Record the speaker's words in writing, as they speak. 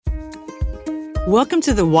Welcome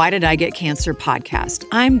to the Why Did I Get Cancer podcast.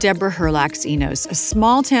 I'm Deborah Herlax-Enos, a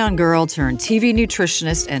small-town girl turned TV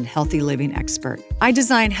nutritionist and healthy living expert. I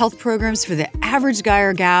design health programs for the average guy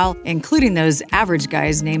or gal, including those average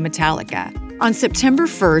guys named Metallica. On September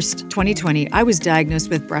 1st, 2020, I was diagnosed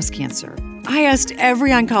with breast cancer. I asked every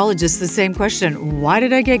oncologist the same question, why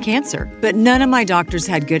did I get cancer? But none of my doctors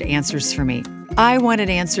had good answers for me. I wanted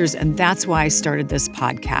answers, and that's why I started this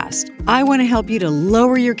podcast. I want to help you to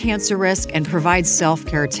lower your cancer risk and provide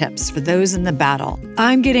self-care tips for those in the battle.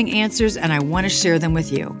 I'm getting answers, and I want to share them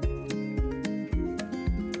with you.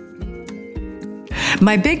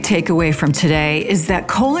 My big takeaway from today is that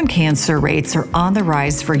colon cancer rates are on the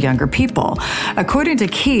rise for younger people. According to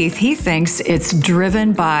Keith, he thinks it's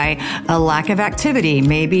driven by a lack of activity.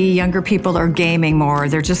 Maybe younger people are gaming more.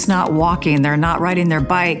 They're just not walking. They're not riding their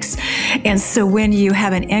bikes. And so when you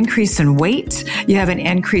have an increase in weight, you have an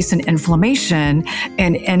increase in inflammation,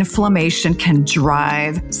 and inflammation can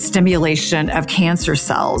drive stimulation of cancer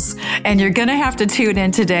cells. And you're going to have to tune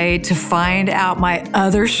in today to find out my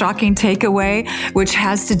other shocking takeaway, which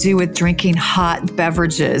has to do with drinking hot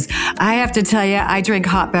beverages. I have to tell you, I drink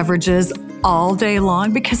hot beverages all day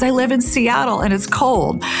long because I live in Seattle and it's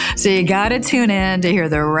cold. So you got to tune in to hear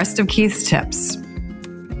the rest of Keith's tips.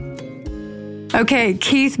 Okay,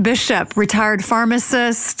 Keith Bishop, retired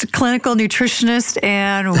pharmacist, clinical nutritionist,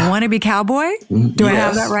 and wannabe cowboy. Do I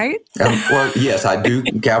have that right? Well, yes, I do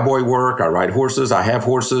cowboy work. I ride horses. I have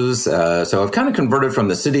horses. So I've kind of converted from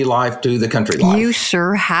the city life to the country life. You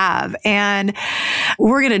sure have. And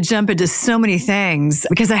we're going to jump into so many things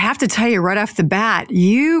because I have to tell you right off the bat,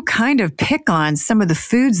 you kind of pick on some of the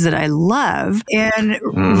foods that I love in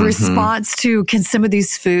response to, can some of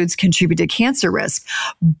these foods contribute to cancer risk?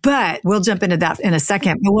 But we'll jump into that in a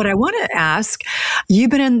second. But what I want to ask,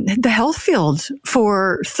 you've been in the health field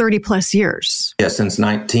for 30 plus years. Yes, since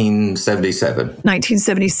 1977.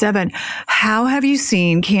 1977. How have you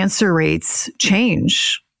seen cancer rates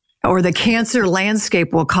change? Or the cancer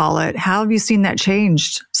landscape, we'll call it. How have you seen that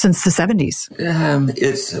changed since the 70s?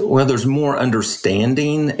 There's more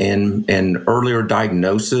understanding and earlier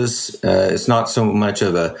diagnosis. It's not so much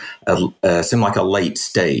of seem like a late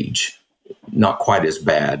stage. Not quite as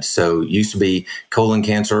bad. So used to be colon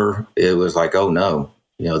cancer. It was like, oh no,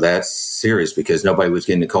 that's serious because nobody was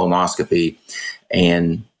getting a colonoscopy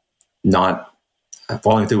and not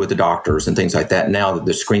following through with the doctors and things like that. Now that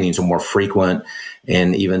the screenings are more frequent,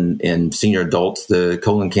 and even in senior adults, the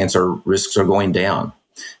colon cancer risks are going down.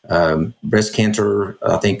 Breast cancer,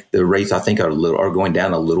 I think the rates are going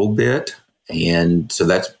down a little bit, and so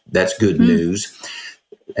that's good news.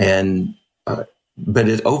 And but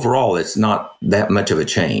overall, it's not that much of a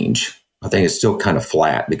change. I think it's still kind of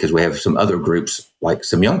flat because we have some other groups, like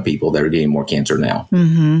some young people, that are getting more cancer now.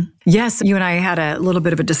 Mm-hmm. Yes, you and I had a little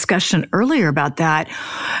bit of a discussion earlier about that.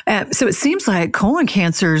 So it seems like colon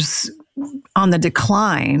cancer's on the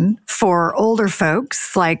decline for older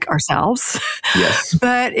folks like ourselves. Yes.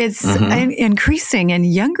 But it's increasing in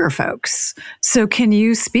younger folks. So can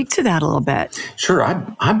you speak to that a little bit? Sure.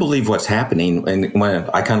 I believe what's happening, and when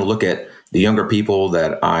I kind of look at the younger people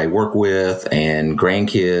that I work with and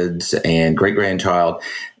grandkids and great-grandchild,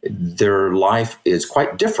 their life is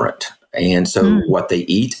quite different. And so what they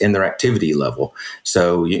eat and their activity level.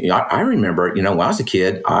 So I remember, when I was a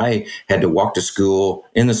kid, I had to walk to school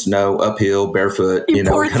in the snow, uphill, barefoot,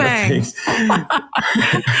 poor kind of things.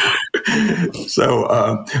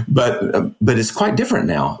 So, but it's quite different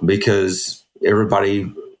now because everybody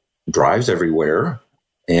drives everywhere.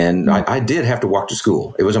 And I did have to walk to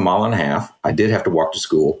school. It was 1.5 miles. I did have to walk to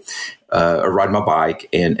school or ride my bike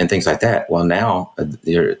and things like that. Well, now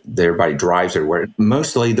everybody drives everywhere.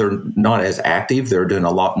 Mostly they're not as active. They're doing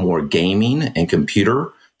a lot more gaming and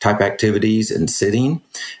computer type activities and sitting.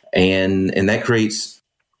 And that creates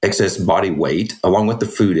excess body weight along with the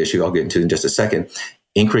food issue I'll get into in just a second.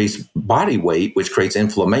 Increased body weight, which creates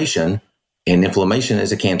inflammation. And inflammation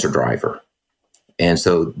is a cancer driver. And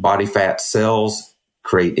so body fat cells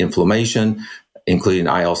create inflammation, including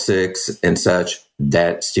IL-6 and such,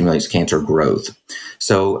 that stimulates cancer growth.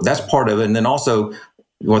 So that's part of it. And then also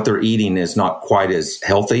what they're eating is not quite as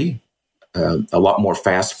healthy, a lot more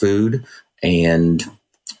fast food. And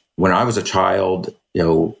when I was a child,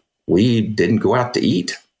 we didn't go out to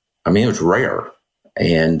eat. I mean, it was rare.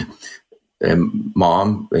 And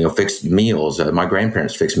mom, fixed meals. My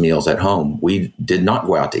grandparents fixed meals at home. We did not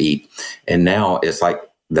go out to eat. And now it's like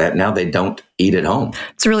that. Now they don't eat at home.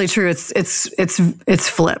 It's really true. It's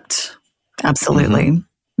flipped. Absolutely.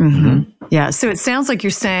 Yeah. So it sounds like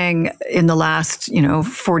you're saying in the last,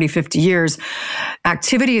 40, 50 years,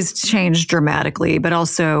 activity has changed dramatically, but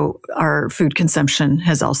also our food consumption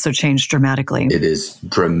has also changed dramatically. It is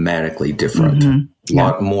dramatically different. A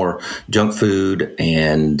lot more junk food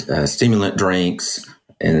and stimulant drinks,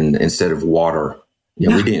 and instead of water.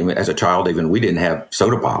 We didn't, as a child, we didn't have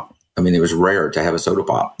soda pop. I mean, it was rare to have a soda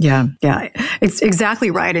pop. Yeah. It's exactly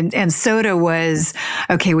right. And soda was,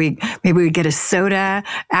 okay, maybe we'd get a soda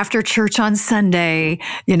after church on Sunday,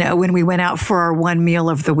 when we went out for our one meal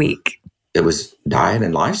of the week. It was diet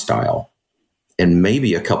and lifestyle. And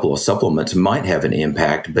maybe a couple of supplements might have an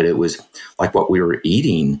impact, but it was like what we were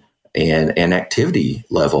eating and activity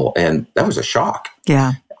level. And that was a shock.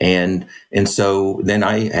 Yeah. And so then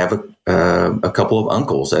I have a couple of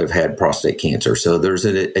uncles that have had prostate cancer. So there's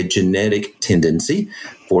a genetic tendency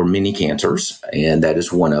for many cancers, and that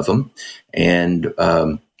is one of them. And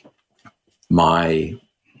my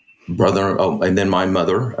brother, and then my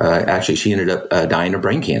mother, actually, she ended up dying of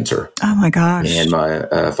brain cancer. Oh, my gosh. And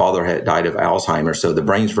my father had died of Alzheimer's. So the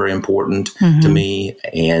brain's very important to me.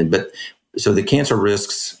 So the cancer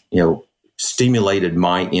risks, stimulated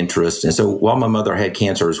my interest. And so while my mother had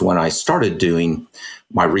cancer is when I started doing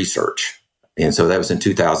my research. And so that was in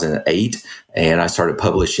 2008. And I started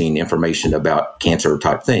publishing about cancer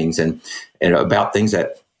type things and about things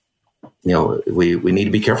that, we need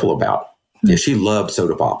to be careful about. She loved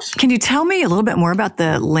soda pops. Can you tell me a little bit more about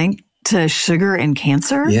the link to sugar and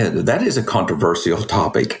cancer? Yeah, that is a controversial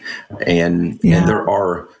topic. And there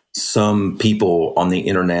are some people on the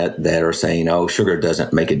internet that are saying, oh, sugar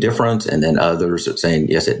doesn't make a difference. And then others are saying,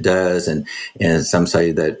 yes, it does. And some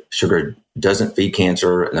say that sugar doesn't feed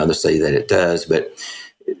cancer, and others say that it does. But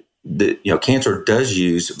cancer does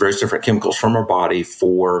use various different chemicals from our body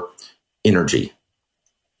for energy.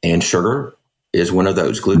 And sugar is one of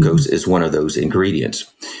those. Glucose is one of those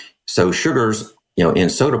ingredients. So sugars, in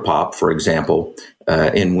soda pop, for example,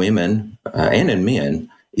 in women and in men,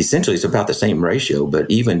 essentially, it's about the same ratio, but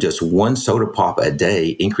even just one soda pop a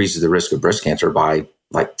day increases the risk of breast cancer by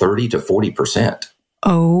like 30 to 40%.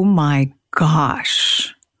 Oh my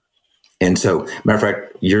gosh. And so, matter of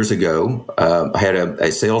fact, years ago, I had a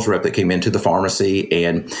sales rep that came into the pharmacy,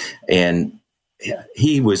 and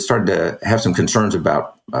he was starting to have some concerns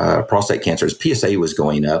about prostate cancer. His PSA was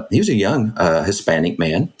going up. He was a young Hispanic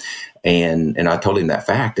man, and I told him that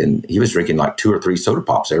fact, and he was drinking like 2 or 3 soda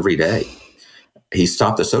pops every day. He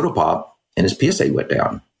stopped the soda pop and his PSA went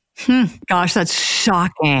down. Gosh, that's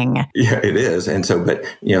shocking. Yeah, it is. And so, but,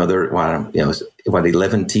 there,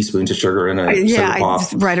 11 teaspoons of sugar in a soda pop?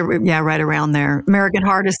 Right around there. American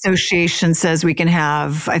Heart Association says we can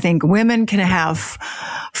have, I think women can have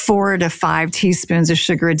 4 to 5 teaspoons of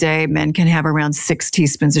sugar a day. Men can have around 6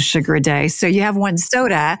 teaspoons of sugar a day. So you have one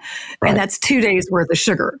soda, and that's 2 days worth of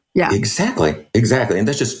sugar. Yeah, exactly. And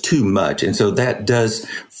that's just too much. And so that does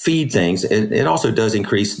feed things. It also does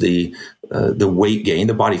increase the weight gain,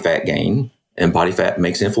 the body fat gain, and body fat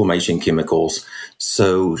makes inflammation chemicals.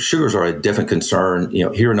 So sugars are a definite concern.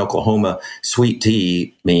 Here in Oklahoma, sweet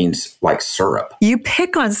tea means like syrup. You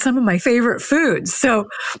pick on some of my favorite foods. So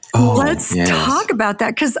let's talk about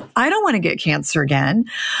that, because I don't want to get cancer again.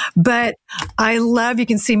 But you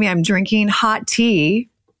can see me, I'm drinking hot tea.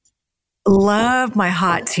 Love my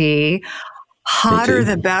hot tea. Hotter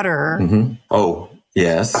the better. Mm-hmm. Oh,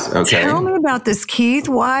 yes. Okay. Tell me about this, Keith.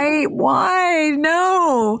 Why?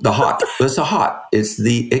 No. The hot. It's the hot. It's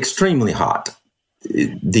the extremely hot.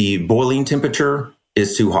 The boiling temperature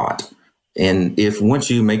is too hot. And if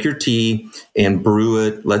once you make your tea and brew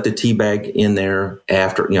it, let the tea bag in there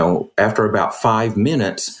after about 5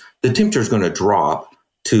 minutes, the temperature is going to drop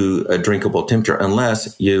to a drinkable temperature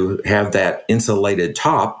unless you have that insulated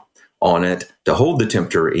top on it to hold the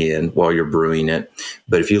temperature in while you're brewing it.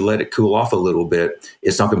 But if you let it cool off a little bit,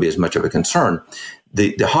 it's not going to be as much of a concern.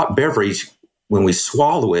 The hot beverage, when we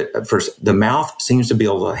swallow it, at first, the mouth seems to be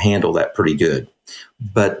able to handle that pretty good.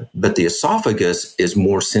 But the esophagus is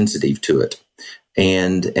more sensitive to it.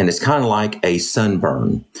 And it's kind of like a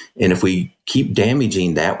sunburn. And if we keep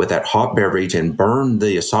damaging that with that hot beverage and burn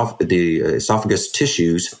the esophagus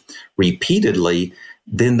tissues repeatedly,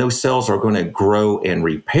 then those cells are going to grow and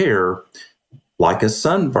repair like a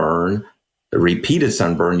sunburn. A repeated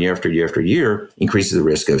sunburn year after year after year increases the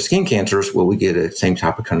risk of skin cancers. Well, we get the same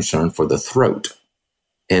type of concern for the throat.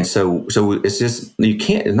 And so it's just,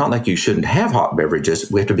 it's not like you shouldn't have hot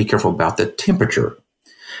beverages. We have to be careful about the temperature.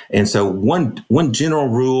 And so one general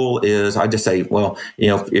rule is, I just say, well,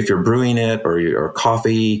 if you're brewing it or your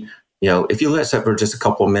coffee, if you let it set for just a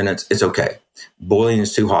couple of minutes, it's okay. Boiling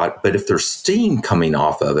is too hot, but if there's steam coming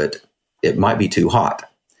off of it, it might be too hot.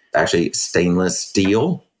 Actually, stainless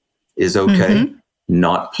steel is okay,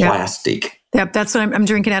 not plastic. Yep, that's what I'm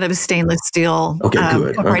drinking out of a stainless steel Okay,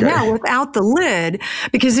 good. cup right now without the lid,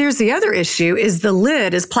 because here's the other issue: is the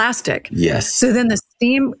lid is plastic. Yes. So then the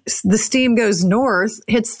steam goes north,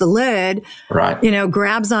 hits the lid, right?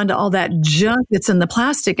 Grabs onto all that junk that's in the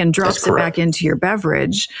plastic and drops it back into your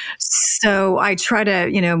beverage. So I try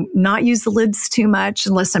to not use the lids too much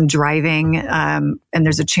unless I'm driving and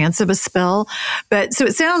there's a chance of a spill. But so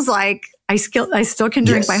it sounds like I still can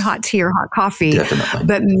drink my hot tea or hot coffee, definitely,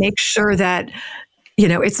 but make sure that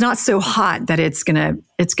it's not so hot that it's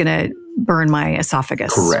gonna burn my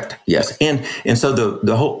esophagus. Correct. Yes, and so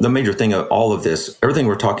the major thing of all of this, everything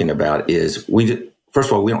we're talking about is first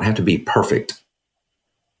of all, we don't have to be perfect,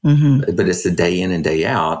 but it's the day in and day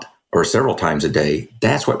out, or several times a day.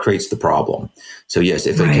 That's what creates the problem. So yes,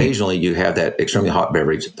 if occasionally you have that extremely hot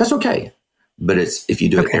beverage, that's okay. But it's if you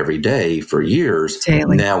do it every day for years,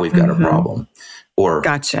 daily. Now we've got a problem. Or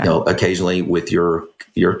occasionally with your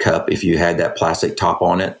cup, if you had that plastic top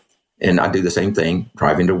on it, and I do the same thing,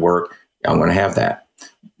 driving to work, I'm going to have that.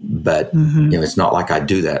 But it's not like I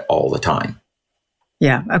do that all the time.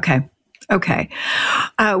 Yeah. Okay.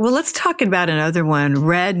 Well, let's talk about another one,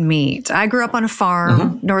 red meat. I grew up on a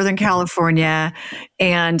farm, Northern California,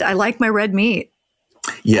 and I like my red meat.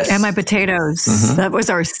 Yes. And my potatoes. That was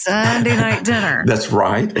our Sunday night dinner. That's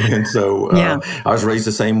right. And so I was raised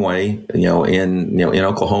the same way, in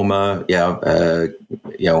Oklahoma.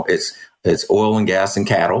 It's oil and gas and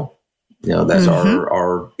cattle. That's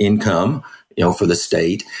our income, for the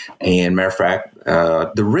state. And matter of fact,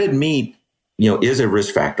 the red meat, is a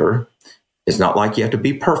risk factor. It's not like you have to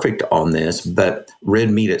be perfect on this, but red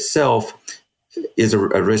meat itself is a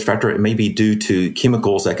risk factor. It may be due to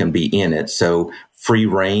chemicals that can be in it. So free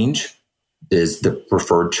range is the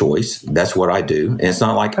preferred choice. That's what I do. And it's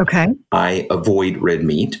not like I avoid red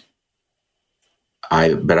meat,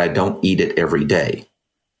 but I don't eat it every day.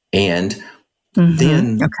 And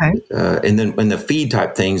then in the feed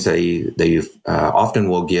type things, they often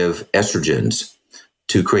will give estrogens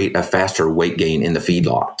to create a faster weight gain in the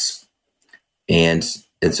feedlots. And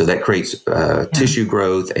so that creates tissue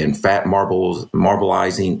growth and fat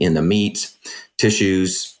marbleizing in the meats,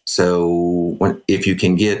 tissues. So if you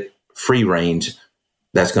can get free range,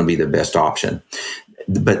 that's going to be the best option.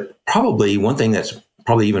 But probably one thing that's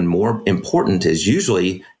probably even more important is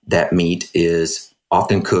usually that meat is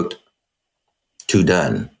often cooked to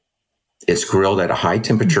done. It's grilled at a high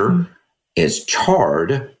temperature. It's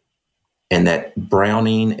charred, and that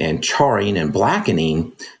browning and charring and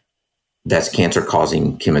blackening, that's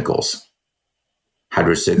cancer-causing chemicals,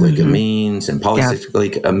 hydrocyclic amines and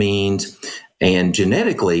polycyclic amines. And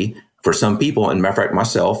genetically, for some people, and matter of fact,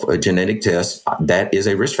 myself, a genetic test, that is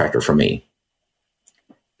a risk factor for me.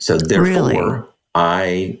 So therefore,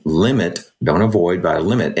 I don't avoid, but I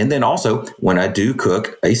limit. And then also, when I do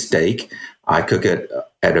cook a steak, I cook it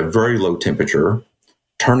at a very low temperature,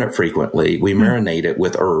 turn it frequently. We marinate it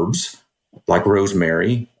with herbs like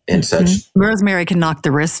rosemary and such. Rosemary can knock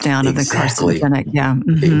the risk down of the carcinogenic. Yeah.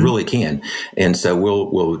 It really can. And so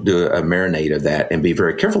we'll do a marinade of that and be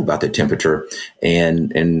very careful about the temperature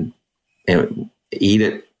and eat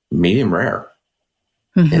it medium rare.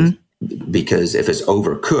 And because if it's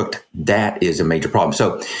overcooked, that is a major problem.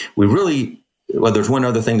 So there's one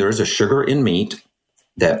other thing. There is a sugar in meat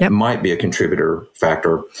that might be a contributor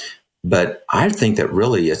factor. But I think that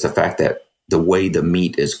really it's the fact that the way the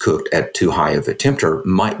meat is cooked at too high of a temperature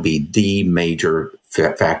might be the major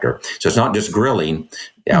factor. So it's not just grilling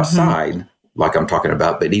outside, like I'm talking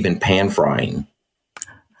about, but even pan frying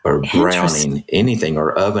or browning, anything,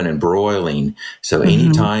 or oven and broiling. So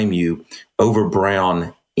anytime you over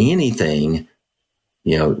brown anything,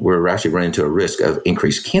 we're actually running into a risk of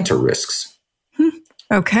increased cancer risks.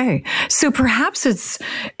 Okay. So perhaps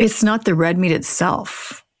it's not the red meat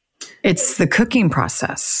itself. It's the cooking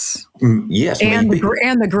process. Yes, and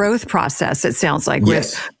the growth process. It sounds like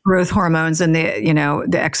with growth hormones and the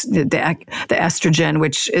estrogen,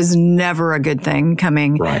 which is never a good thing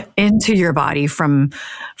coming into your body from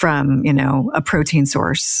a protein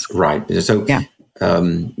source. Right. So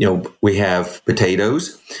we have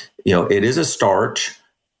potatoes. It is a starch,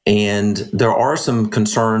 and there are some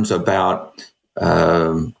concerns about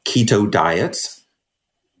keto diets.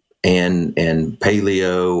 And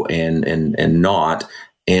paleo and not.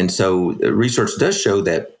 And so research does show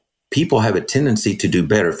that people have a tendency to do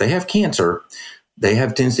better. If they have cancer, they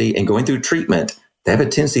have a tendency, and going through treatment, they have a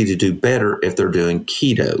tendency to do better if they're doing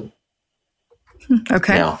keto.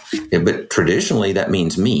 Okay. Now, but traditionally that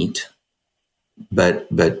means meat. But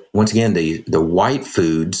once again, the white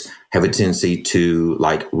foods have a tendency to,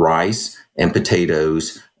 like rice and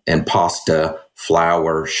potatoes and pasta,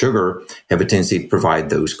 flour, sugar have a tendency to provide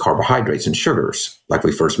those carbohydrates and sugars, like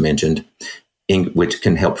we first mentioned, which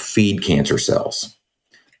can help feed cancer cells.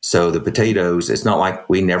 So the potatoes, it's not like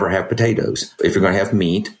we never have potatoes. If you're going to have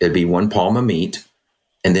meat, it'd be 1 palm of meat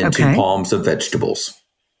and then 2 palms of vegetables.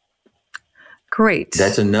 Great.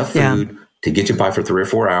 That's enough food to get you by for 3 or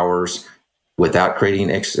 4 hours without creating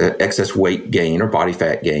excess weight gain or body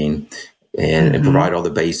fat gain, and provide all the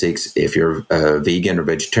basics. If you're vegan or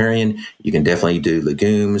vegetarian, you can definitely do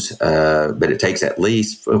legumes, but it takes at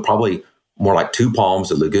least probably more like 2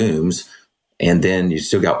 palms of legumes, and then you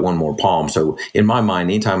still got 1 more palm. So in my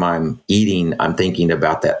mind, anytime I'm eating, I'm thinking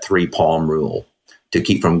about that 3 palm rule to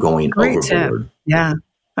keep from going overboard. Yeah,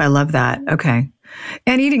 I love that. Okay.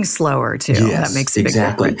 And eating slower too. Yes, that makes a big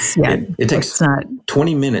difference. Yeah. It takes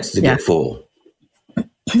 20 minutes to get full.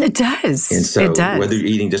 It does. And so whether you're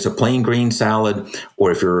eating just a plain green salad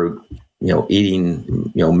or if you're,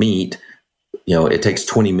 eating, meat, it takes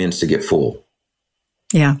 20 minutes to get full.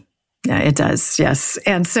 Yeah. Yeah, it does. Yes.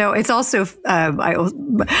 And so it's also,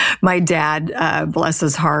 my dad, bless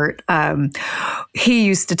his heart, he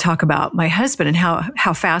used to talk about my husband and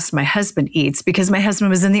how fast my husband eats, because my husband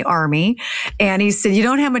was in the Army, and he said, you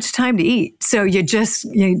don't have much time to eat. So you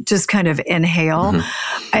just kind of inhale,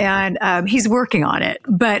 and he's working on it.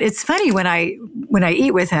 But it's funny when I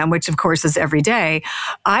eat with him, which of course is every day,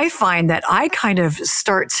 I find that I kind of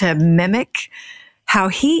start to mimic how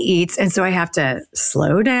he eats. And so I have to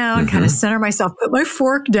slow down, kind of center myself, put my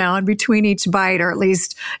fork down between each bite, or at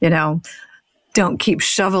least, don't keep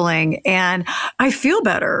shoveling. And I feel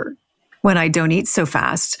better when I don't eat so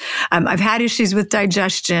fast. I've had issues with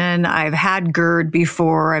digestion. I've had GERD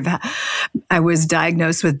before. I was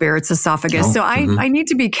diagnosed with Barrett's esophagus. So I need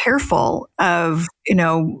to be careful of,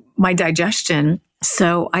 my digestion.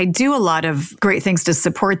 So I do a lot of great things to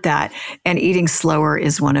support that, and eating slower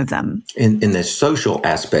is one of them. And the social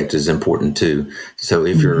aspect is important too. So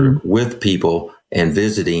if you're with people and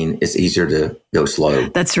visiting, it's easier to go slow.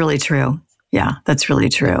 That's really true. Yeah, that's really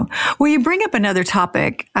true. Well, you bring up another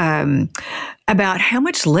topic about how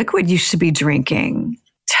much liquid you should be drinking.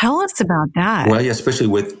 Tell us about that. Well, yeah, especially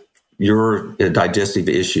with your digestive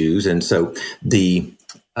issues. And so the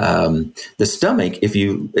stomach, if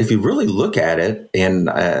you really look at it, and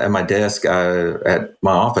at my desk at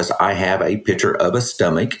my office, I have a picture of a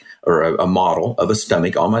stomach, or a model of a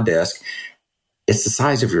stomach on my desk. It's the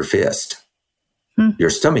size of your fist. Your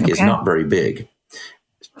stomach is not very big.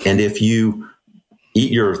 And if you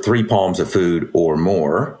eat your 3 palms of food or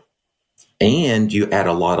more, and you add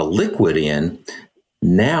a lot of liquid in,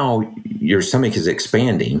 now your stomach is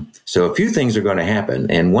expanding. So a few things are going to happen.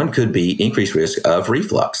 And one could be increased risk of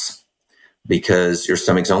reflux, because your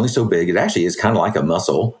stomach's only so big. It actually is kind of like a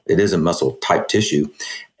muscle. It is a muscle type tissue.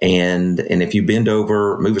 And if you bend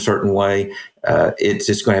over, move a certain way, it's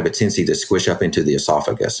just going to have a tendency to squish up into the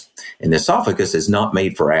esophagus. And the esophagus is not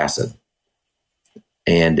made for acid.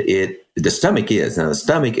 And the stomach is. Now, the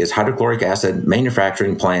stomach is hydrochloric acid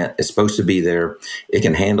manufacturing plant. It's supposed to be there. It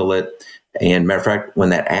can handle it. And matter of fact, when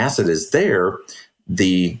that acid is there,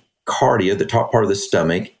 the cardia, the top part of the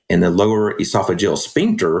stomach, and the lower esophageal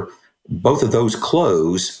sphincter, both of those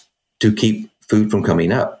close to keep food from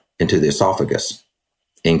coming up into the esophagus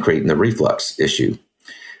and creating the reflux issue.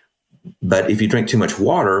 But if you drink too much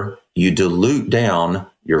water, you dilute down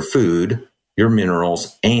your food, your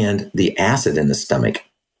minerals, and the acid in the stomach.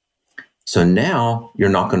 So now you're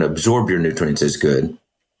not going to absorb your nutrients as good.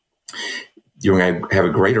 You're going to have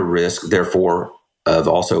a greater risk, therefore, of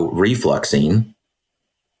also refluxing.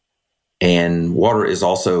 And water is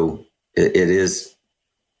also, it is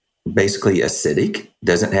basically acidic,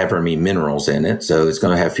 doesn't have very many minerals in it, so it's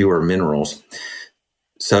going to have fewer minerals.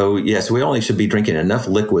 So yes, we only should be drinking enough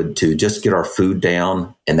liquid to just get our food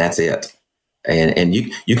down, and that's it. And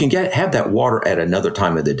you can have that water at another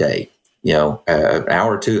time of the day. An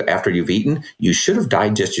hour or two after you've eaten, you should have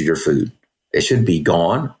digested your food. It should be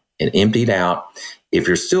gone and emptied out. If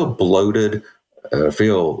you're still bloated,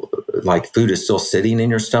 feel like food is still sitting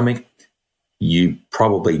in your stomach, you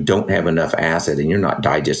probably don't have enough acid and you're not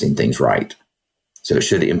digesting things right. So it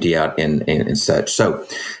should empty out and such. So,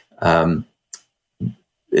 but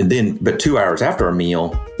 2 hours after a meal,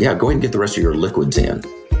 go ahead and get the rest of your liquids in.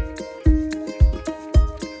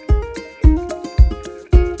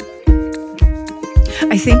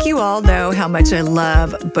 I think you all know how much I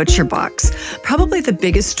love ButcherBox. Probably the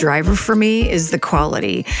biggest driver for me is the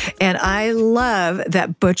quality. And I love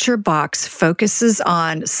that ButcherBox focuses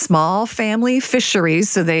on small family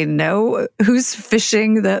fisheries, so they know who's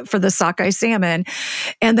fishing for the sockeye salmon.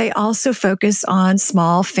 And they also focus on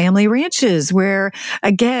small family ranches where,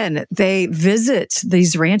 again, they visit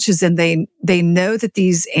these ranches and they know that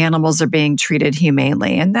these animals are being treated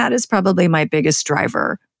humanely. And that is probably my biggest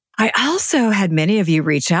driver. I also had many of you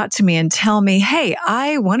reach out to me and tell me, hey,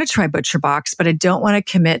 I want to try ButcherBox, but I don't want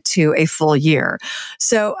to commit to a full year.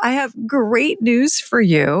 So I have great news for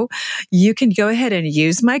you. You can go ahead and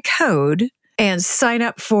use my code and sign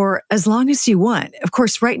up for as long as you want. Of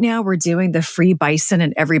course, right now we're doing the free bison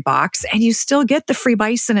in every box, and you still get the free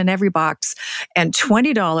bison in every box and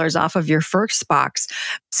 $20 off of your first box.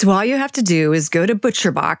 So all you have to do is go to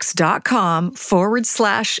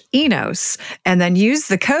butcherbox.com/Enos and then use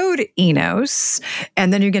the code Enos.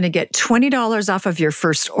 And then you're going to get $20 off of your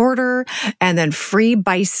first order and then free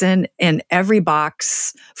bison in every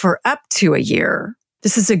box for up to a year.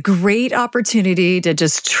 This is a great opportunity to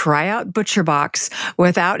just try out ButcherBox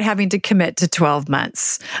without having to commit to 12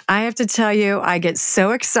 months. I have to tell you, I get so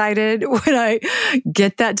excited when I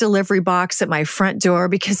get that delivery box at my front door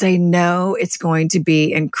because I know it's going to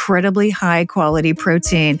be incredibly high quality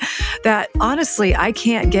protein that honestly I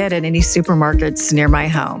can't get at any supermarkets near my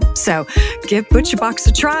home. So give ButcherBox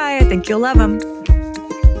a try. I think you'll love them.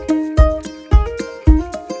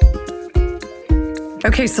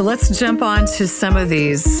 Okay, so let's jump on to some of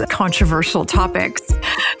these controversial topics.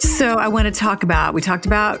 So we talked about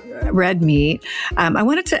red meat. I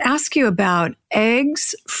wanted to ask you about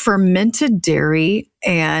eggs, fermented dairy,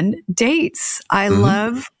 and dates. I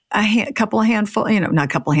love not a couple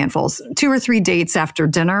handfuls, 2 or 3 dates after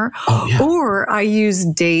dinner. Oh, yeah. Or I use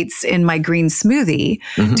dates in my green smoothie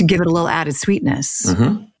to give it a little added sweetness.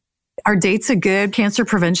 Are dates a good cancer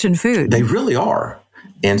prevention food? They really are.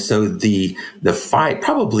 And so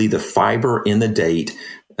probably the fiber in the date,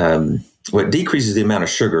 what decreases the amount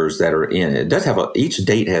of sugars that are in it. It does have each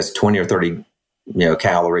date has 20 or 30,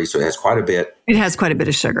 calories, so it has quite a bit. It has quite a bit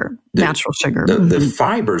of sugar, natural sugar. The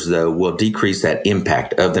fibers, though, will decrease that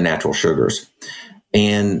impact of the natural sugars.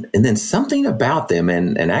 And then something about them,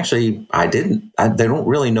 and actually they don't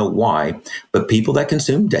really know why, but people that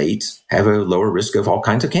consume dates have a lower risk of all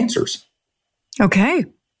kinds of cancers. Okay.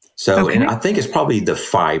 So, and I think it's probably the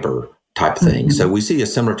fiber type thing. So we see a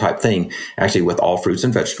similar type thing actually with all fruits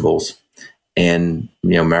and vegetables. And,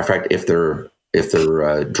 matter of fact, if they're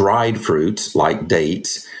dried fruits like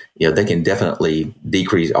dates, they can definitely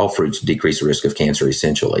decrease the risk of cancer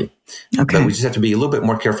essentially. Okay. But we just have to be a little bit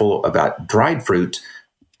more careful about dried fruit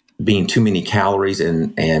being too many calories.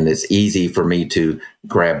 And it's easy for me to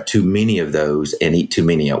grab too many of those and eat too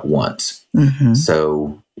many at once.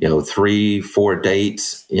 So, 3-4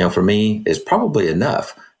 dates, for me is probably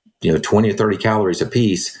enough, 20 or 30 calories a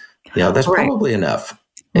piece, that's probably enough.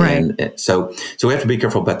 And so we have to be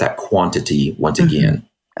careful about that quantity once again.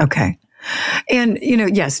 Okay. And,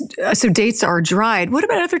 yes, so dates are dried. What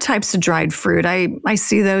about other types of dried fruit? I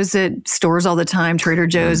see those at stores all the time, Trader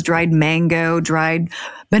Joe's, dried mango, dried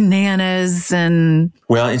bananas, and...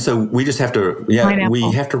 Well, and so we just have to, we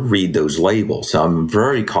have to read those labels. So I'm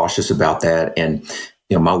very cautious about that. And,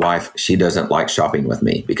 my wife, she doesn't like shopping with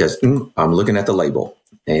me because I'm looking at the label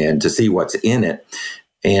and to see what's in it.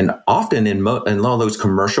 And often in a lot of those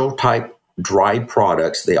commercial type dried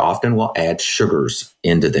products, they often will add sugars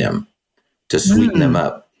into them to sweeten them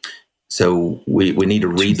up. So we need to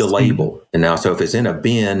read the label. And now, so if it's in a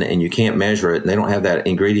bin and you can't measure it and they don't have that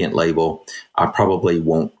ingredient label, I probably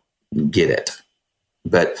won't get it.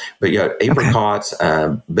 But apricots,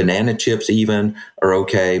 banana chips even are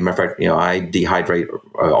okay. Matter of fact, I dehydrate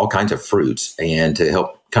all kinds of fruits and to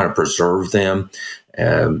help kind of preserve them.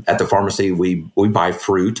 At the pharmacy, we buy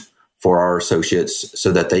fruit for our associates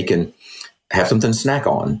so that they can have something to snack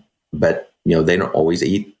on. But, they don't always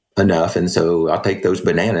eat enough. And so I'll take those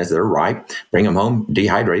bananas that are ripe, bring them home,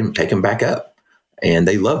 dehydrate them, take them back up. And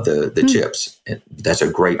they love the chips. And that's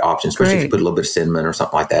a great option, especially if you put a little bit of cinnamon or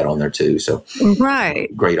something like that on there too. So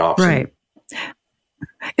great option. Right.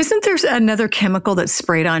 Isn't there another chemical that's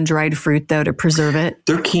sprayed on dried fruit though to preserve it?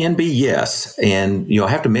 There can be, yes. And I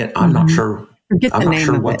have to admit, I'm not sure. I'm not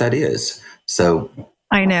sure what that is. So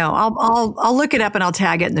I know. I'll look it up and I'll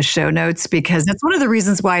tag it in the show notes because that's one of the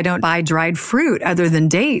reasons why I don't buy dried fruit other than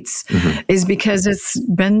dates is because it's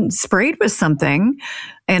been sprayed with something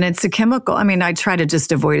and it's a chemical. I mean, I try to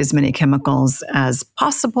just avoid as many chemicals as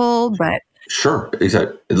possible, but sure.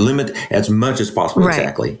 Limit as much as possible. Right.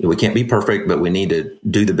 Exactly. We can't be perfect, but we need to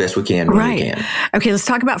do the best we can when we can. Okay. Let's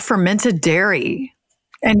talk about fermented dairy.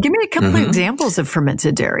 And give me a couple of examples of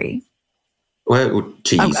fermented dairy. Well,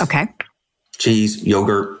 cheese. Oh, okay. Cheese,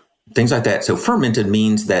 yogurt, things like that. So fermented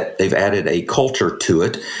means that they've added a culture to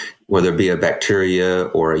it, whether it be a bacteria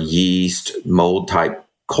or a yeast, mold type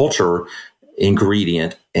culture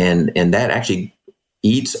ingredient, and that actually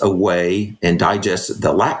eats away and digests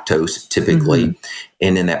the lactose typically.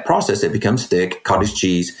 And in that process, it becomes thick. Cottage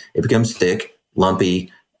cheese, it becomes thick,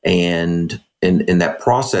 lumpy, and in that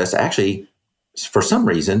process actually, for some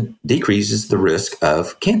reason, decreases the risk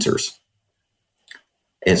of cancers.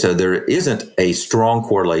 And so there isn't a strong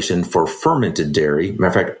correlation for fermented dairy. Matter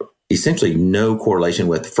of fact, essentially no correlation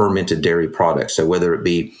with fermented dairy products. So whether it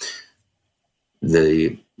be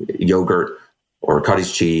the yogurt or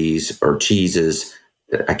cottage cheese or cheeses,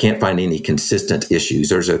 I can't find any consistent issues.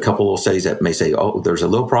 There's a couple of studies that may say, oh, there's a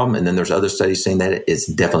little problem. And then there's other studies saying that it's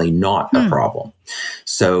definitely not a problem.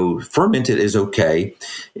 So fermented is okay.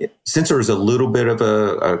 Since there is a little bit of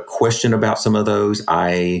a question about some of those,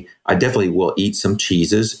 I definitely will eat some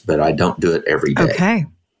cheeses, but I don't do it every day. Okay.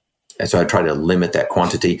 And so I try to limit that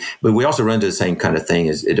quantity. But we also run into the same kind of thing.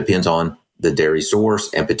 Is it depends on the dairy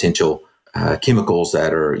source and potential chemicals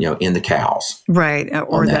that are, in the cows. Right.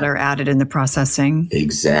 Or that are added in the processing.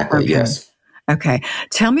 Exactly. Okay. Yes. Okay.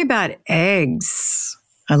 Tell me about eggs.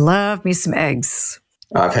 I love me some eggs.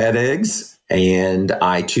 I've had eggs and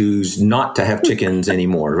I choose not to have chickens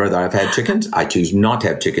anymore. Rather, I've had chickens. I choose not to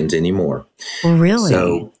have chickens anymore. Really?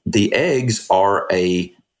 So the eggs are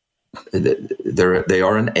they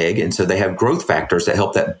are an egg. And so they have growth factors that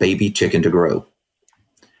help that baby chicken to grow.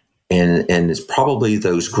 And it's probably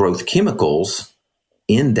those growth chemicals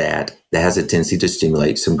in that has a tendency to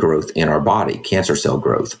stimulate some growth in our body, cancer cell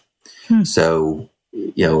growth. So,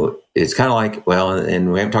 it's kind of like, well,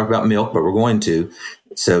 and we haven't talked about milk, but we're going to.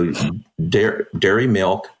 So dairy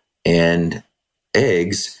milk and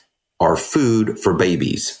eggs are food for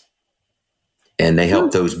babies. And they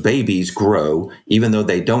help those babies grow, even though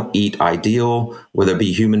they don't eat ideal, whether it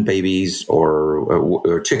be human babies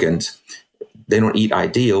or chickens. They don't eat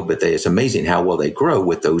ideal, but it's amazing how well they grow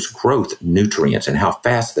with those growth nutrients and how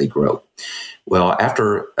fast they grow. Well,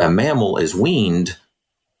 after a mammal is weaned,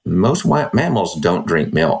 most mammals don't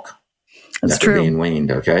drink milk. That's after true. Being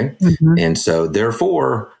weaned, okay? And so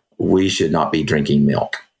therefore, we should not be drinking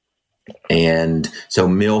milk. And so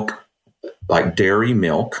milk, like dairy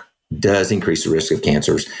milk, does increase the risk of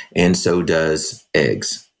cancers, and so does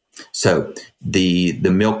eggs. So the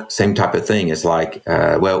milk, same type of thing. Is like,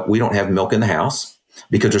 we don't have milk in the house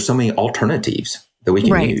because there's so many alternatives that we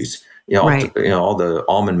can use. All the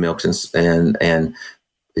almond milks and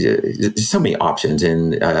so many options.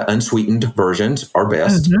 And unsweetened versions are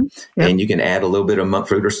best. And you can add a little bit of monk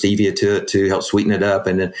fruit or stevia to it to help sweeten it up.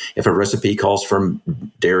 And then if a recipe calls for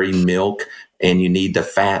dairy milk and you need the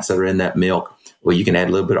fats that are in that milk, well, you can add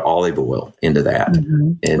a little bit of olive oil into that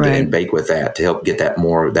and bake with that to help get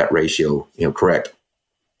that ratio, correct.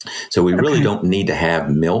 So we really don't need to have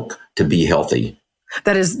milk to be healthy.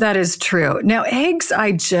 That is true. Now, eggs,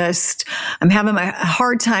 I'm having a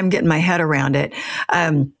hard time getting my head around it.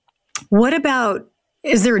 What about,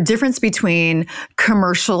 is there a difference between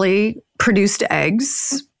commercially produced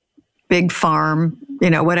eggs, big farm,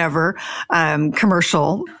 whatever,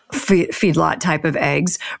 commercial feedlot type of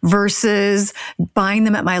eggs versus buying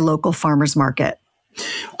them at my local farmer's market?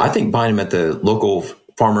 I think buying them at the local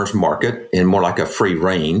farmer's market in more like a free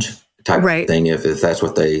range type thing, if that's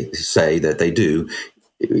what they say that they do,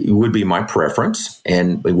 it would be my preference.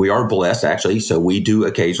 And we are blessed, actually. So we do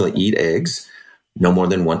occasionally eat eggs, no more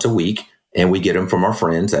than once a week. And we get them from our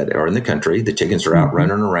friends that are in the country. The chickens are out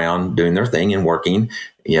running around, doing their thing and working,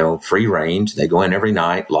 free range. They go in every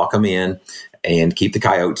night, lock them in, and keep the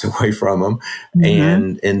coyotes away from them.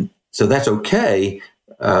 And so that's okay.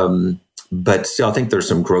 But still, I think there's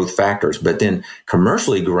some growth factors. But then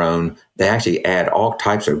commercially grown, they actually add all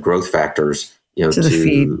types of growth factors, to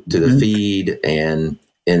the feed, and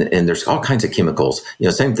there's all kinds of chemicals.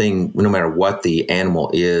 Same thing, no matter what the animal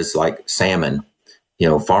is, like salmon.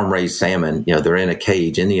 Farm raised salmon, they're in a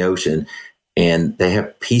cage in the ocean and they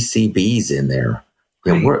have PCBs in there.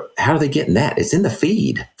 How are they getting that? It's in the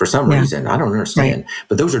feed for some reason. I don't understand.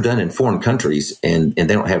 But those are done in foreign countries and they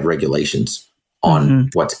don't have regulations on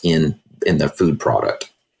what's in the food product.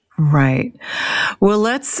 Right. Well,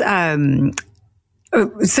 let's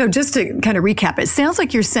so just to kind of recap, it sounds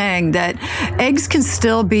like you're saying that eggs can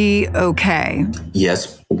still be okay.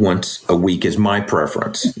 Yes, once a week is my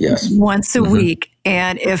preference. Yes. Once a week.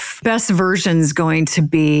 And if best version's going to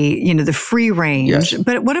be, the free range,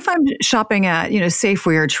 but what if I'm shopping at,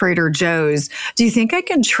 Safeway or Trader Joe's? Do you think I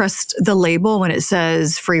can trust the label when it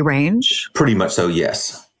says free range? Pretty much so,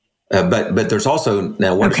 yes. But there's also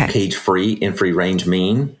now what does cage free and free range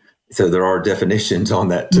mean? So there are definitions on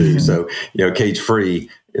that too. So cage free,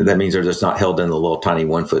 that means they're just not held in a little tiny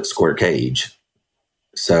 1 foot square cage.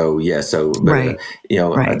 So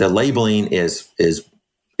the labeling is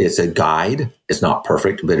it's a guide. It's not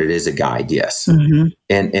perfect, but it is a guide. Yes,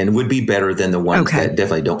 and would be better than the ones that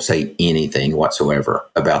definitely don't say anything whatsoever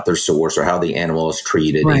about their source or how the animal is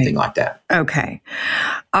treated, anything like that. Okay,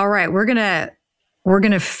 all right. We're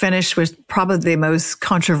gonna finish with probably the most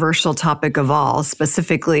controversial topic of all,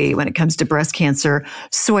 specifically when it comes to breast cancer: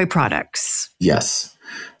 soy products. Yes.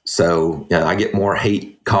 So I get more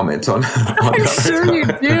hate comments on I'm sure you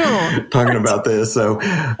do. talking about this. So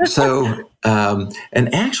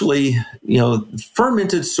and actually,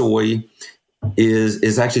 fermented soy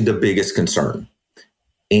is actually the biggest concern.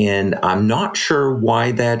 And I'm not sure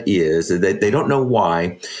why that is. They don't know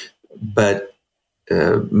why, but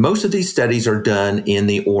most of these studies are done in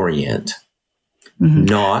the Orient,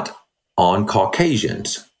 not on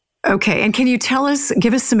Caucasians. Okay. And can you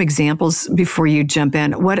give us some examples before you jump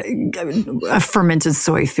in? What a fermented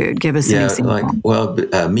soy food? Give us an example.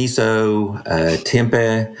 Miso,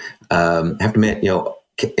 tempeh. Have to admit,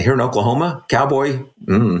 here in Oklahoma, cowboy,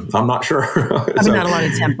 I'm not sure. Not a lot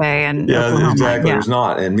of tempeh in Oklahoma. Exactly. Yeah. There's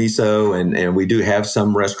not. And miso, and we do have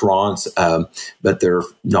some restaurants, but they're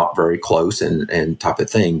not very close and type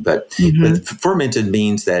of thing. But fermented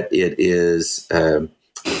means that it is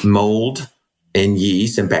mold and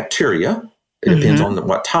yeast and bacteria, it depends on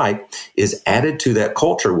what type, is added to that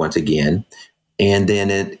culture once again, and then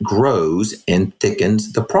it grows and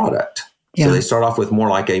thickens the product. Yeah. So they start off with more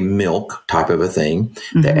like a milk type of a thing.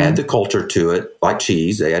 They add the culture to it, like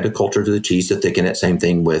cheese. They add the culture to the cheese to thicken it. Same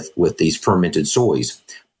thing with these fermented soys.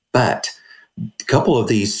 But a couple of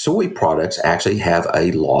these soy products actually have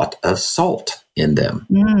a lot of salt in them.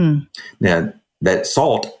 Now, that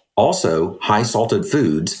salt, also high salted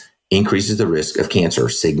foods, increases the risk of cancer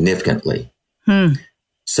significantly.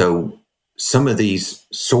 So some of these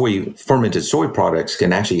fermented soy products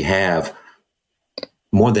can actually have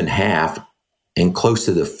more than half and close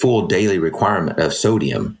to the full daily requirement of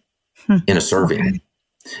sodium in a serving. Okay.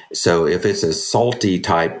 So if it's a salty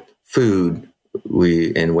type food,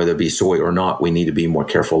 and whether it be soy or not, we need to be more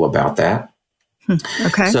careful about that.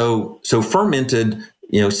 Okay. So fermented,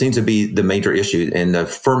 seems to be the major issue, and the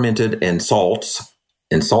fermented and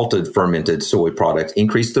salted fermented soy products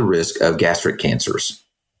increase the risk of gastric cancers.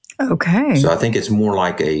 Okay. So I think it's more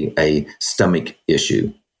like a stomach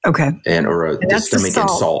issue. Okay. Or the stomach and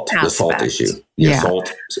salt, the salt issue.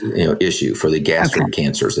 Salt, issue for the gastric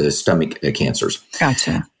cancers, the stomach cancers.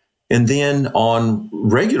 Gotcha. And then on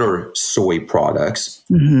regular soy products,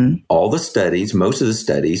 most of the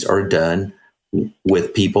studies are done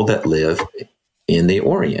with people that live in the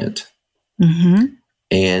Orient.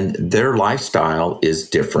 And their lifestyle is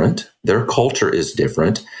different. Their culture is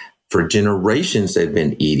different. For generations, they've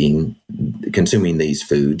been consuming these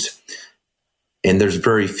foods. And there's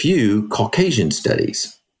very few Caucasian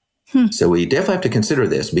studies. So we definitely have to consider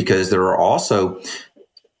this, because there are also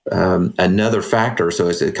another factor. So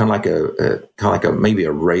it's kind of like a maybe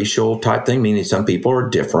a racial type thing, meaning some people are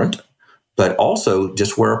different, but also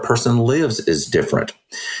just where a person lives is different.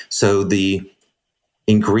 So the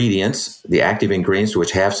ingredients, the active ingredients,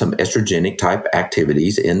 which have some estrogenic type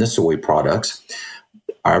activities in the soy products,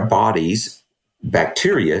 our body's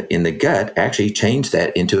bacteria in the gut actually change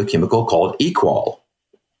that into a chemical called equal.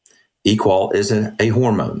 Equal is a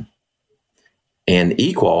hormone. And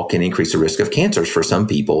equal can increase the risk of cancers for some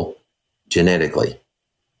people genetically.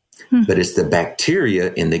 But it's the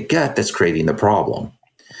bacteria in the gut that's creating the problem.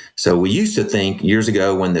 So we used to think years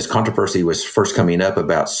ago, when this controversy was first coming up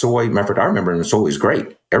about soy, I remember when soy was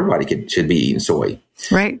great. Everybody should be eating soy.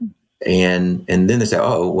 Right. And then they say,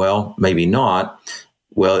 oh, well, maybe not.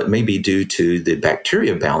 Well, it may be due to the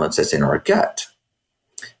bacteria balance that's in our gut.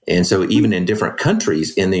 And so even in different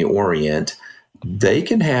countries in the Orient, they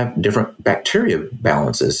can have different bacteria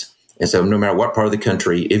balances. And so no matter what part of the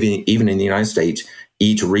country, even in the United States,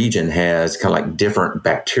 each region has kind of like different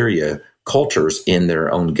bacteria cultures in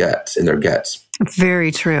their own guts,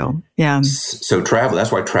 Very true. Yeah. So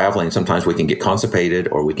that's why traveling, sometimes we can get constipated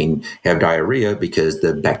or we can have diarrhea, because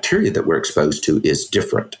the bacteria that we're exposed to is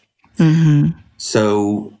different.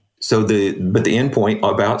 So the end point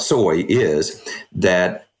about soy is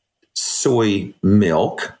that soy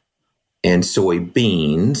milk and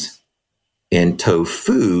soybeans and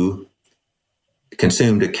tofu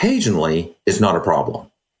consumed occasionally is not a problem.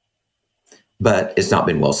 But it's not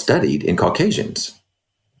been well studied in Caucasians.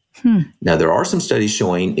 Now, there are some studies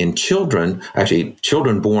showing in children, actually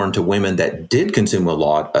children born to women that did consume a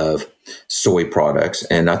lot of soy products.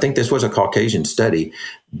 And I think this was a Caucasian study.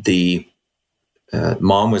 The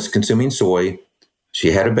mom was consuming soy.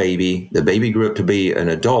 She had a baby. The baby grew up to be an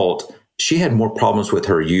adult. She had more problems with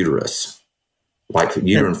her uterus, like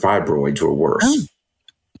uterine fibroids were worse. Oh.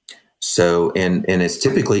 So, and it's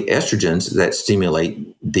typically estrogens that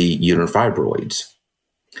stimulate the uterine fibroids.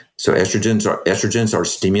 So estrogens are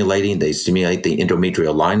stimulating. They stimulate the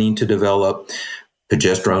endometrial lining to develop.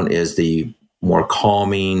 Progesterone is the more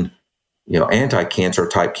calming, anti-cancer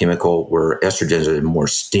type chemical, where estrogens are more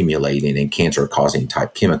stimulating and cancer-causing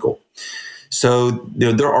type chemical. So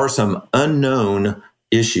there are some unknown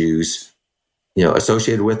issues,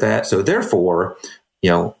 associated with that. So therefore,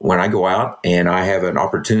 when I go out and I have an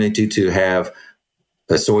opportunity to have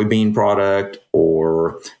a soybean product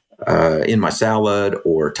or in my salad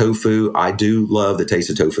or tofu, I do love the taste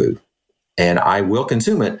of tofu, and I will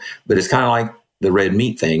consume it. But it's kind of like the red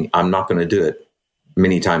meat thing. I'm not going to do it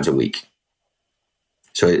many times a week.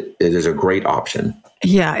 So it is a great option.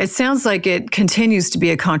 Yeah, it sounds like it continues to be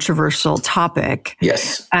a controversial topic.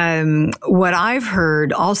 Yes. What I've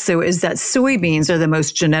heard also is that soybeans are the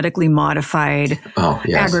most genetically modified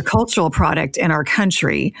agricultural product in our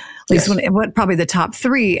country, at least probably the top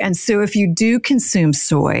 3. And so if you do consume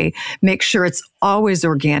soy, make sure it's always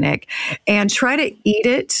organic and try to eat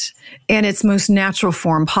it in its most natural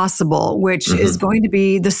form possible, which is going to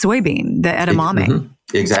be the soybean, the edamame.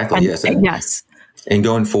 Mm-hmm. Exactly, Yes. And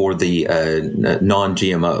going for the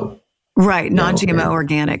non-GMO. Right, non-GMO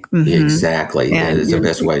organic. Mm-hmm. Exactly. That is the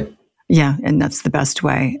best way. Yeah, and that's the best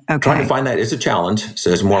way. Okay. Trying to find that is a challenge.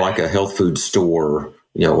 So it's more like a health food store,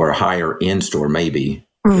 or a higher end store maybe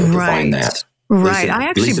to find that. Right. I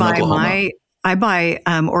actually buy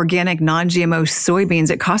organic non-GMO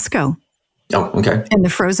soybeans at Costco. Oh, okay. In the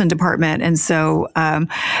frozen department. And so, and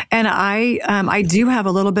I do have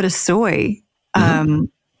a little bit of soy,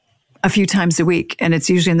 a few times a week, and it's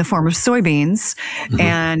usually in the form of soybeans,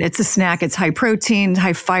 and it's a snack. It's high protein,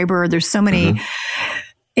 high fiber. There's so many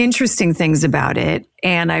interesting things about it.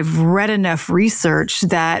 And I've read enough research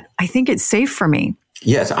that I think it's safe for me.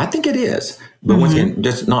 Yes, I think it is. But once again,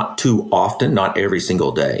 just not too often, not every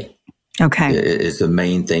single day. Okay. Is the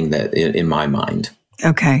main thing that in my mind.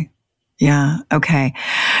 Okay. Yeah. Okay.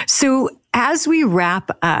 So as we wrap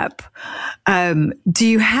up, do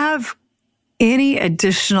you have any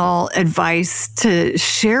additional advice to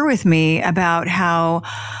share with me about how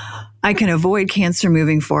I can avoid cancer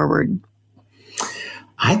moving forward?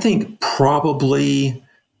 I think probably,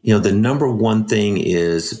 the number one thing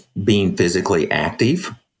is being physically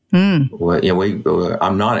active. Well,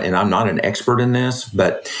 I'm not an expert in this,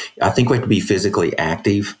 but I think we have to be physically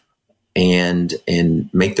active and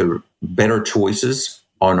make the better choices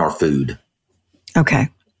on our food. Okay.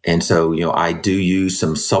 And so, I do use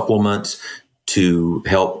some supplements to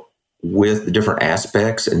help with the different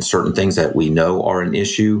aspects and certain things that we know are an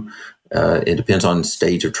issue. It depends on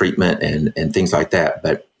stage of treatment and things like that.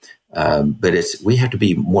 But we have to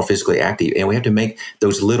be more physically active, and we have to make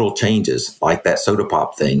those little changes, like that soda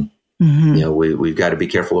pop thing. We've got to be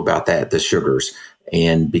careful about that, the sugars,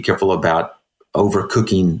 and be careful about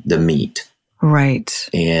overcooking the meat. Right.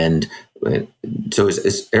 And so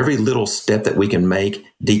it's every little step that we can make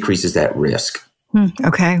decreases that risk.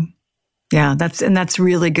 Okay. Yeah, that's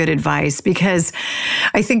really good advice, because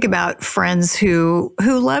I think about friends who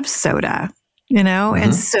love soda,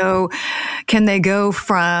 and so can they go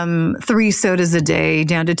from 3 sodas a day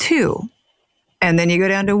down to 2? And then you go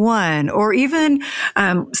down to 1, or even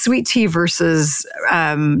sweet tea versus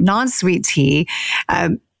non-sweet tea.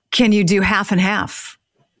 Can you do half and half?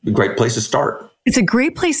 A great place to start. It's a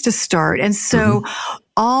great place to start. And so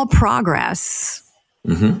all progress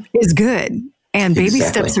is good. And baby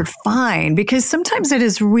steps are fine, because sometimes it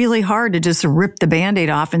is really hard to just rip the Band-Aid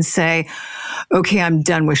off and say, okay, I'm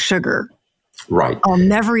done with sugar. Right. I'll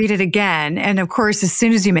never eat it again. And of course, as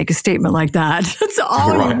soon as you make a statement like that, that's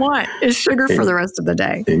all you want is sugar for the rest of the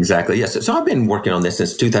day. Exactly. Yes. So I've been working on this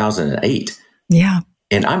since 2008. Yeah.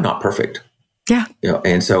 And I'm not perfect. Yeah.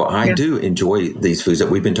 And so I do enjoy these foods that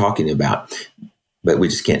we've been talking about, but we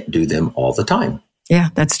just can't do them all the time. Yeah,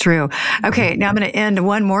 that's true. Okay, now I'm going to end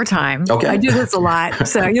one more time. Okay. I do this a lot,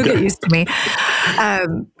 so you'll get used to me.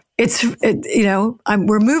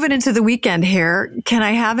 We're moving into the weekend here. Can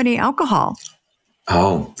I have any alcohol?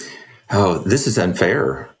 Oh, this is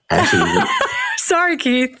unfair. Actually, sorry,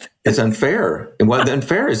 Keith. It's unfair. And the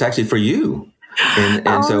unfair is actually for you. And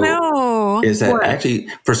no. Is that actually,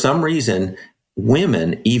 for some reason,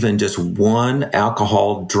 women, even just one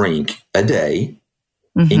alcohol drink a day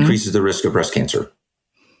increases the risk of breast cancer.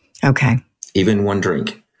 Okay. even one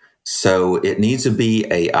drink. So it needs to be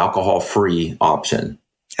a alcohol-free option.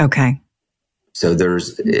 Okay. So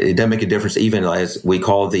it doesn't make a difference, even as we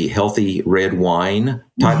call the healthy red wine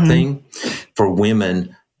type thing. For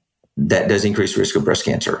women, that does increase risk of breast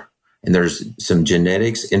cancer. And there's some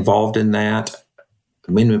genetics involved in that.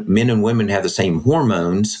 Men and women have the same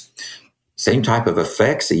hormones, same type of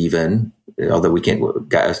effects even, although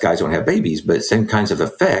guys don't have babies, but same kinds of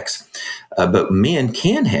effects. But men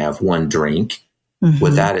can have one drink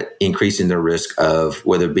without it increasing their risk of,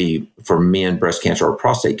 whether it be for men, breast cancer or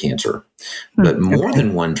prostate cancer. But more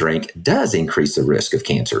than one drink does increase the risk of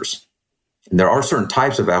cancers. And there are certain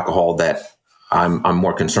types of alcohol that I'm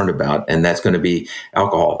more concerned about, and that's going to be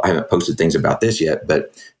alcohol. I haven't posted things about this yet,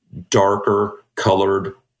 but darker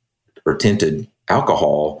colored or tinted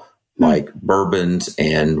alcohol, like bourbons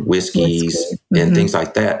and whiskeys and things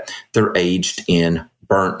like that, they're aged in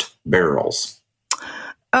burnt barrels.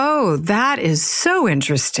 Oh, that is so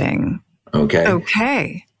interesting.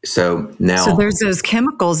 Okay. So now, so there's those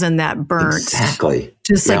chemicals in that burnt. Exactly.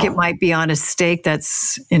 Just like it might be on a steak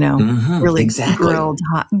that's, really grilled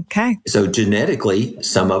hot. Okay. So genetically,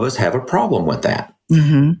 some of us have a problem with that.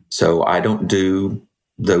 So I don't do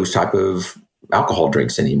those type of alcohol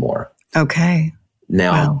drinks anymore. Okay.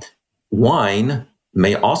 Now, wine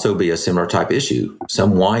may also be a similar type issue.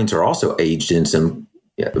 Some wines are also aged in some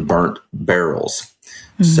burnt barrels.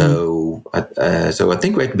 So I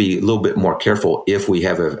think we have to be a little bit more careful if we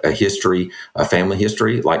have a history, a family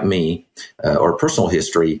history like me, or personal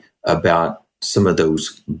history about some of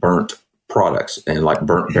those burnt products and like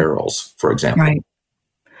burnt barrels, for example. Right.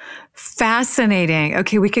 Fascinating.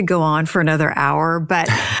 Okay, we could go on for another hour, but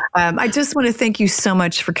I just want to thank you so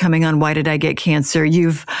much for coming on Why Did I Get Cancer?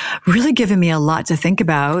 You've really given me a lot to think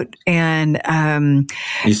about. And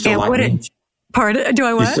you still like me? Pardon? Do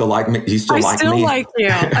I what? You still like me? You still like me? I still like you.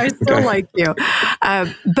 I still like you.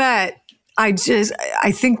 But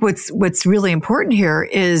I think what's really important here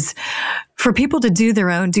is for people to do their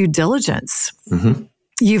own due diligence.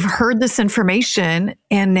 You've heard this information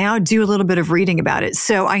and now do a little bit of reading about it.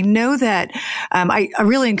 So I know that I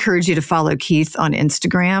really encourage you to follow Keith on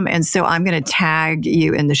Instagram. And so I'm going to tag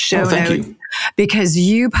you in the show notes. Because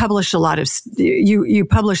you publish a lot of, you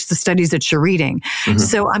publish the studies that you're reading.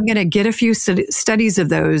 So I'm going to get a few studies of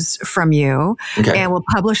those from you, and we'll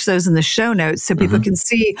publish those in the show notes so people can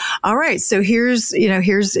see, all right, so here's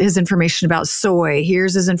his information about soy.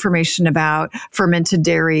 Here's his information about fermented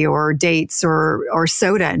dairy or dates or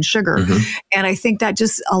soda and sugar. And I think that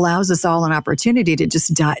just allows us all an opportunity to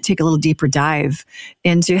just take a little deeper dive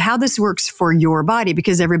into how this works for your body,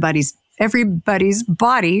 because everybody's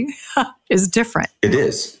body is different. It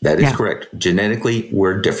is. That is correct. Genetically,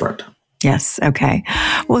 we're different. Yes. Okay.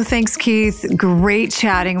 Well, thanks, Keith. Great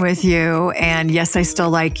chatting with you. And yes, I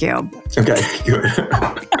still like you. Okay, good.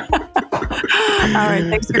 All right.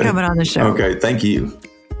 Thanks for coming on the show. Okay. Thank you.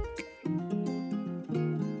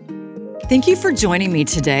 Thank you for joining me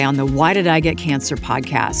today on the Why Did I Get Cancer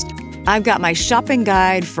podcast. I've got my shopping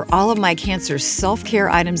guide for all of my cancer self-care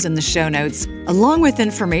items in the show notes, along with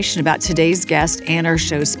information about today's guest and our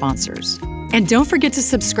show sponsors. And don't forget to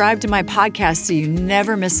subscribe to my podcast so you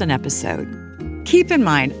never miss an episode. Keep in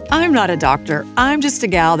mind, I'm not a doctor. I'm just a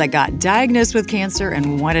gal that got diagnosed with cancer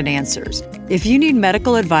and wanted answers. If you need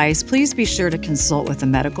medical advice, please be sure to consult with a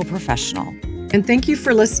medical professional. And thank you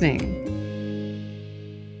for listening.